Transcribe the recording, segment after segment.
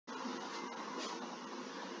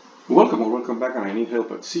Welcome or welcome back, and I need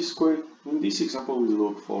help at C squared. In this example, we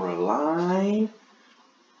look for a line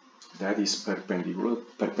that is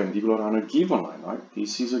perpendicular on a given line, right?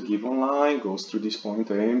 This is a given line, goes through this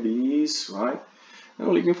point A and B, right? And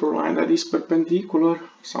we're looking for a line that is perpendicular,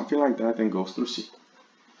 something like that, and goes through C.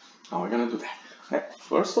 How are we going to do that?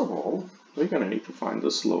 First of all, we're going to need to find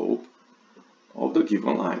the slope of the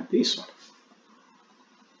given line, this one.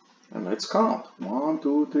 And let's count. 1,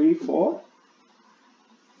 2, 3, 4.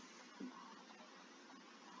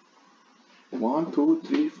 1, 2,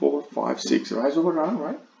 3, 4, 5, 6. Rise over run,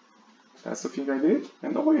 right? That's the thing I did.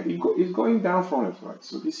 And oh wait, it's going down from it, right?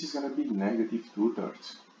 So this is going to be negative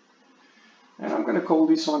 2/3. And I'm going to call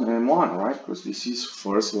this one M1, right? Because this is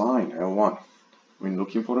first line, L1. We're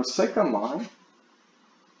looking for a second line.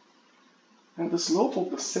 And the slope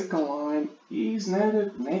of the second line is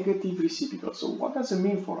negative reciprocal. So what does it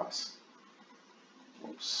mean for us?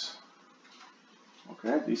 Oops.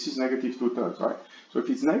 Okay, this is negative 2/3, right? So if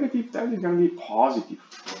it's negative, that is going to be positive,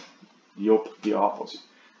 the opposite.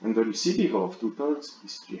 And the reciprocal of 2/3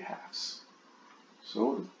 is 3/2.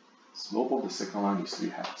 So the slope of the second line is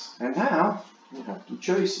 3/2. And now we have two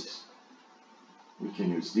choices. We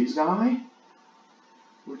can use this guy,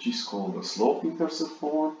 which is called the slope intercept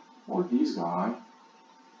form, or this guy,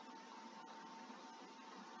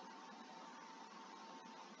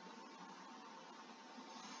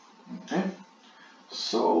 okay?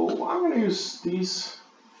 So I'm going to use this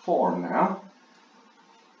form now.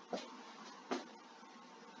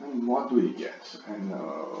 And what do we get? And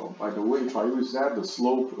by the way, if I use that, the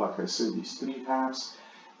slope, like I said, is 3/2.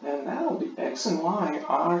 And now the x and y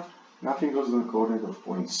are nothing goes to the coordinate of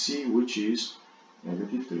point C, which is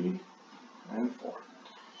negative 3 and 4.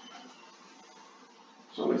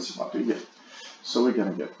 So let's see what we get. So we're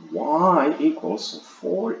going to get y equals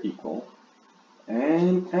 4 equal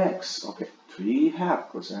and x, okay, 3/2,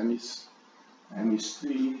 because m is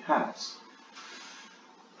 3/2.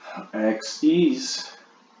 X is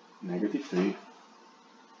negative 3.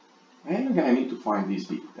 And we're going to need to find this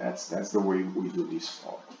b. That's the way we do this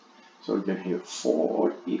form. So we get here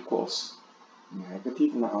 4 equals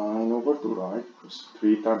negative 9 over 2, right? Because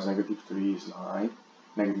 3 times negative 3 is 9,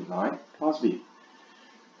 negative 9 plus b.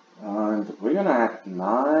 And we're going to add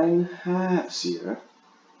 9/2 here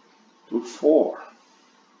to 4.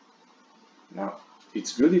 Now,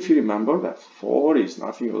 it's good if you remember that 4 is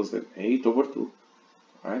nothing else than 8 over 2,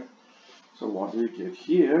 right? So what do we get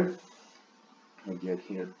here? We get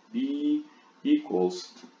here b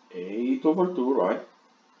equals 8 over 2, right?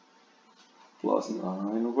 Plus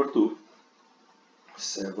 9 over 2,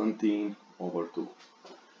 17 over 2.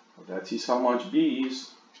 So that is how much b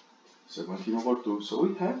is, 17 over 2. So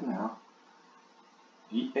we have now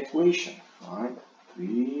the equation, right?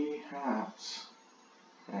 3/2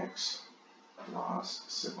 x plus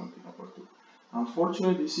 17 over 2.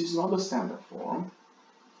 Unfortunately, this is not the standard form.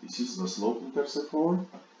 This is the slope intercept form.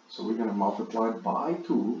 So we're going to multiply by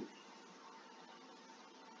 2.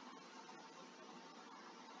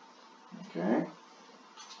 Okay.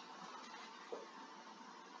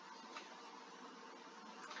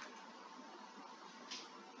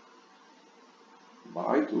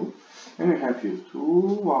 By 2. And we have here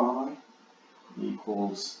 2y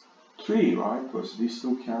equals 3, right? Because these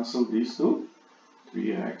two cancel these two.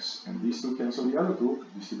 3x, and these two cancel the other two,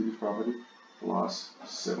 distributive property, plus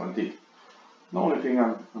 17. The only thing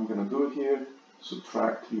I'm going to do here,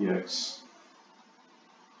 subtract 3x,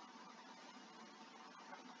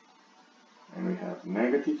 and we have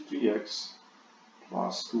negative 3x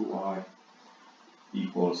plus 2y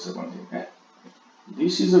equals 17. And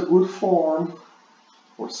this is a good form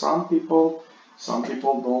for some people. Some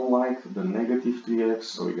people don't like the negative 3x,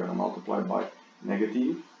 so we're going to multiply by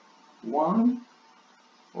negative 1.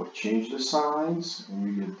 Or change the signs, and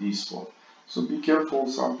we get this form. So be careful.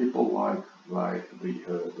 Some people like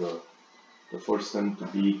the first term to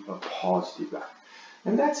be a positive guy,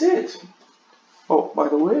 and that's it. Oh, by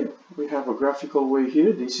the way, we have a graphical way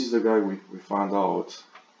here. This is the guy we found out.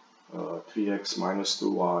 3x minus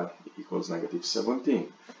 2y equals negative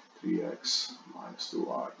 17. 3x minus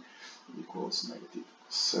 2y equals negative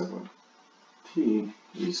 17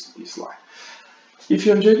 is this line. If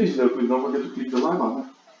you enjoyed this video, please don't forget to click the like button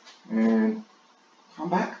and come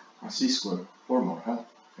back at C squared for more help.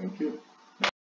 Thank you.